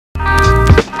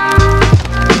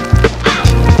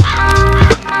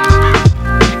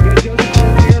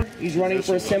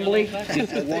for Assembly.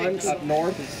 One up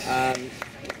north.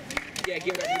 Yeah,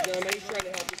 give it up for him. He's trying to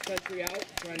help this country out,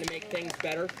 trying to make things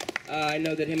better. I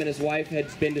know that him and his wife had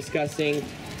been discussing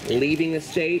leaving the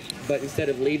state, but instead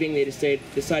of leaving, they decided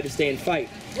to stay and fight.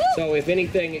 So if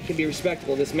anything, it can be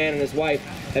respectable. This man and his wife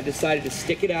have decided to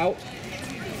stick it out,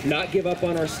 not give up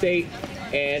on our state,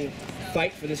 and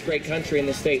fight for this great country and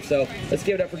this state. So let's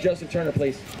give it up for Joseph Turner,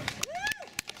 please.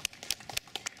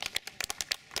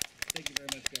 Thank you very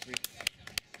much, Jeffrey.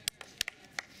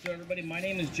 So everybody, my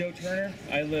name is Joe Turner.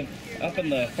 I live up in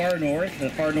the far north, the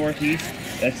far northeast.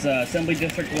 That's Assembly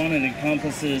District 1, and it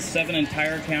encompasses 7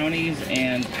 entire counties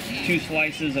and 2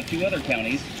 slices of 2 other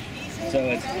counties. So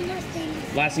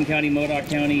it's Lassen County, Modoc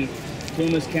County,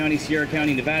 Plumas County, Sierra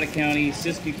County, Nevada County,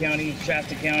 Siskiyou County,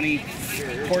 Shasta County,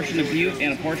 a portion of Butte,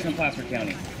 and a portion of Placer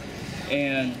County.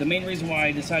 And the main reason why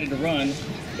I decided to run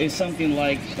is something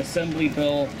like Assembly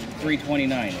Bill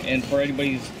 329. And for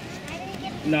anybody who's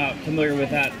not familiar with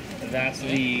that, that's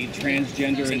the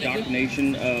transgender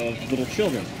indoctrination of little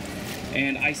children.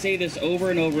 And I say this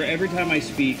over and over every time I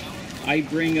speak. I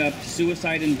bring up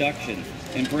suicide induction.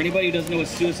 And for anybody who doesn't know what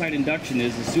suicide induction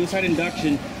is, suicide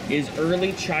induction is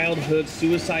early childhood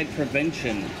suicide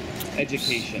prevention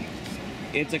education.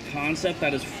 It's a concept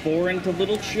that is foreign to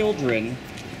little children,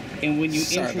 and when you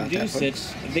introduce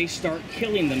it, they start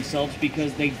killing themselves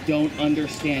because they don't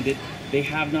understand it. They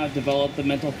have not developed the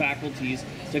mental faculties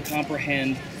to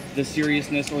comprehend the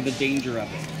seriousness or the danger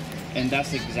of it. And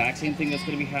that's the exact same thing that's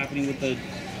going to be happening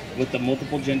with the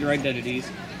multiple gender identities.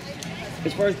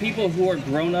 As far as people who are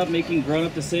grown up, making grown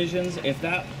up decisions, if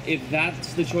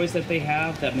that's the choice that they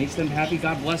have that makes them happy,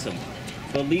 God bless them.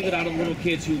 But leave it out of little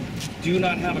kids who do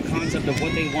not have a concept of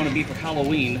what they want to be for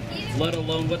Halloween, let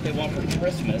alone what they want for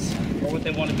Christmas or what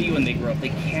they want to be when they grow up. They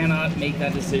cannot make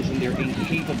that decision. They're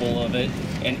incapable of it,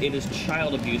 and it is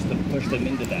child abuse to push them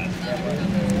into that.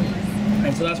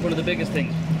 And so that's one of the biggest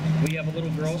things. We have a little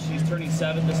girl, she's turning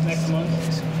 7 this next month,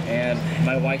 and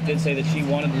my wife did say that she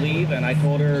wanted to leave, and I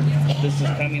told her, this is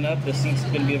coming up, the seat's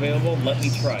going to be available, let me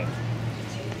try.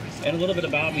 And a little bit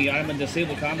about me, I'm a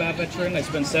disabled combat veteran. I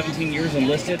spent 17 years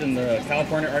enlisted in the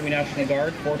California Army National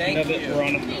Guard. 14 of it were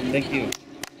on, thank you.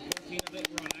 14 of it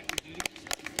were on active duty.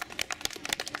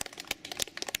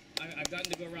 I've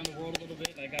gotten to go around the world a little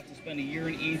bit. I got to spend a year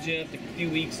in Egypt, a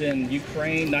few weeks in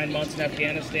Ukraine, 9 months in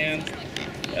Afghanistan.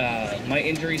 My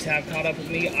injuries have caught up with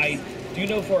me. I do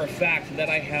know for a fact that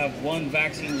I have one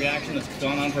vaccine reaction that's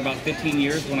gone on for about 15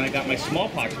 years when I got my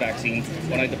smallpox vaccine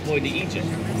when I deployed to Egypt.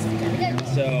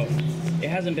 So it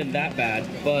hasn't been that bad,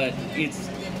 but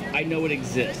I know it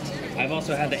exists. I've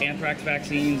also had the anthrax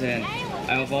vaccines, and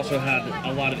I've also had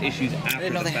a lot of issues after the fact. I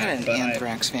didn't know they had an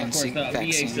anthrax vaccine. Of course,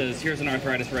 the VA says, here's an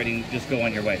arthritis rating, just go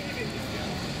on your way.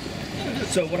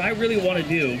 So what I really want to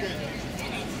do,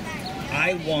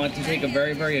 I want to take a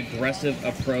very, very aggressive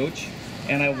approach,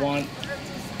 and I want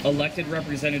elected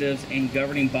representatives and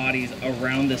governing bodies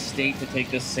around the state to take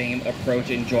this same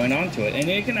approach and join onto it. And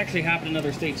it can actually happen in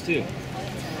other states too.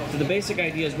 So the basic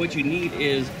idea is what you need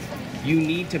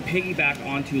to piggyback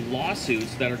onto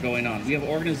lawsuits that are going on. We have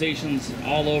organizations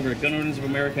all over, Gun Owners of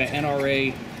America,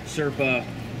 NRA, SERPA,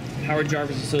 Howard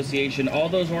Jarvis Association. All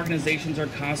those organizations are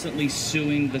constantly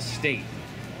suing the state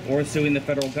or suing the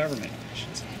federal government.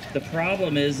 The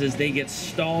problem is they get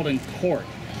stalled in court,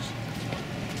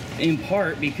 in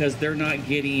part because they're not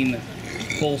getting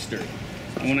bolstered.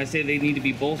 And when I say they need to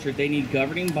be bolstered, they need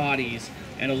governing bodies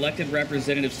and elected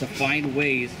representatives to find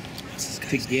ways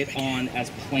to get on as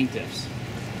plaintiffs.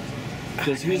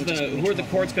 Because who are the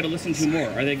courts going to listen to more?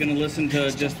 Are they going to listen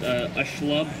to just a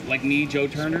schlub like me, Joe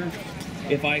Turner?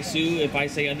 If I sue, if I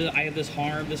say I have this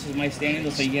harm, this is my stand,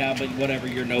 they'll say, yeah, but whatever,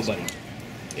 you're nobody.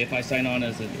 If I sign on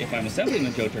if I'm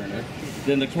Assemblyman Joe Turner,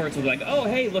 then the courts will be like, oh,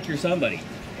 hey, look, you're somebody.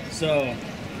 So,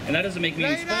 and that doesn't make me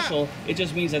any special. It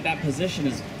just means that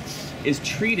position is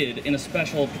treated in a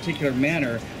special, particular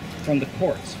manner from the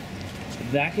courts.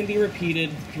 That can be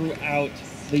repeated throughout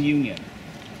the union.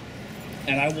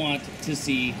 And I want to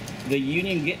see the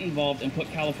union get involved and put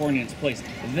California in its place.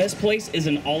 This place is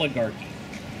an oligarchy.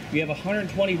 We have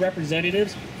 120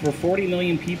 representatives for 40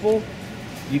 million people.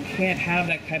 You can't have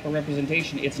that type of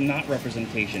representation. It's not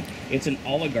representation. It's an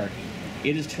oligarchy.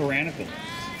 It is tyrannical.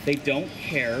 They don't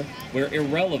care. We're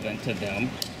irrelevant to them.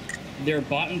 They're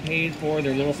bought and paid for,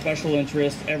 their little special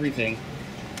interests, everything.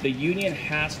 The union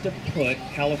has to put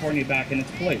California back in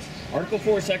its place. Article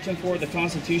 4, Section 4 of the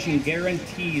Constitution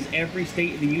guarantees every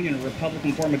state in the union a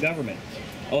Republican form of government.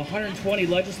 120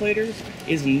 legislators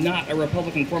is not a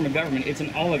Republican form of government. It's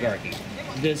an oligarchy.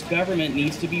 This government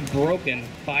needs to be broken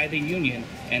by the union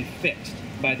and fixed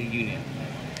by the union.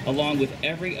 along with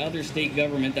every other state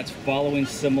government that's following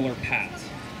similar paths.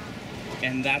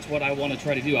 And that's what I want to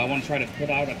try to do. I want to try to put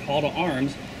out a call to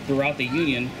arms throughout the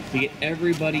union to get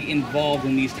everybody involved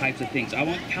in these types of things. I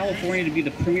want California to be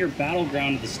the premier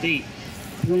battleground of the state,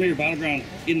 premier battleground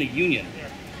in the union.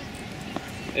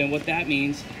 And what that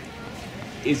means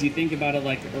is you think about it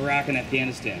like Iraq and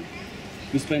Afghanistan.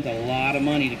 We spent a lot of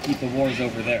money to keep the wars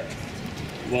over there.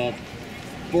 Well,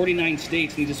 49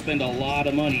 states need to spend a lot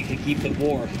of money to keep the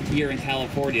war here in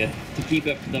California, to keep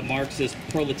up the Marxist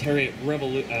proletariat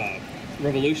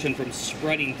revolution from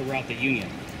spreading throughout the union.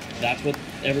 That's what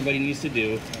everybody needs to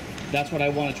do. That's what I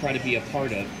want to try to be a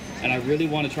part of. And I really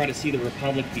want to try to see the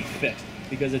Republic be fixed,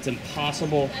 because it's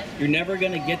impossible. You're never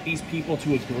going to get these people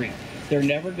to agree. They're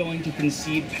never going to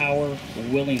concede power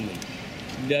willingly.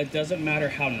 That doesn't matter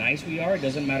how nice we are. It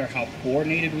doesn't matter how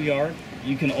coordinated we are.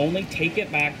 You can only take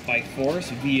it back by force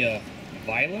via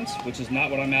violence, which is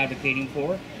not what I'm advocating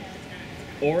for,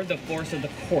 or the force of the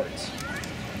courts.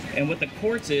 And what the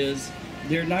courts is,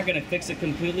 they're not going to fix it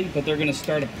completely, but they're going to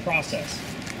start a process.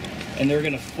 And they're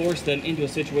going to force them into a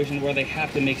situation where they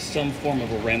have to make some form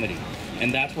of a remedy.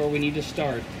 And that's where we need to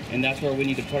start, and that's where we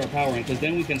need to put our power in, because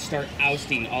then we can start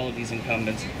ousting all of these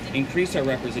incumbents, increase our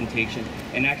representation,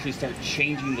 and actually start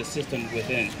changing the system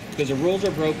within. Because the rules are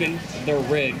broken, they're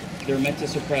rigged, they're meant to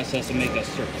suppress us and make us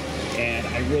serve. And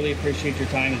I really appreciate your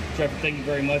time. And Trevor, thank you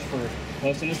very much for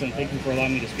hosting this, and thank you for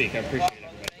allowing me to speak. I appreciate it.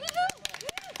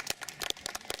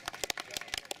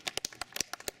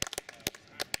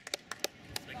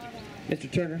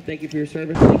 Mr. Turner, thank you for your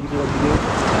service. Thank you for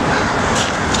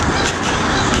what you do.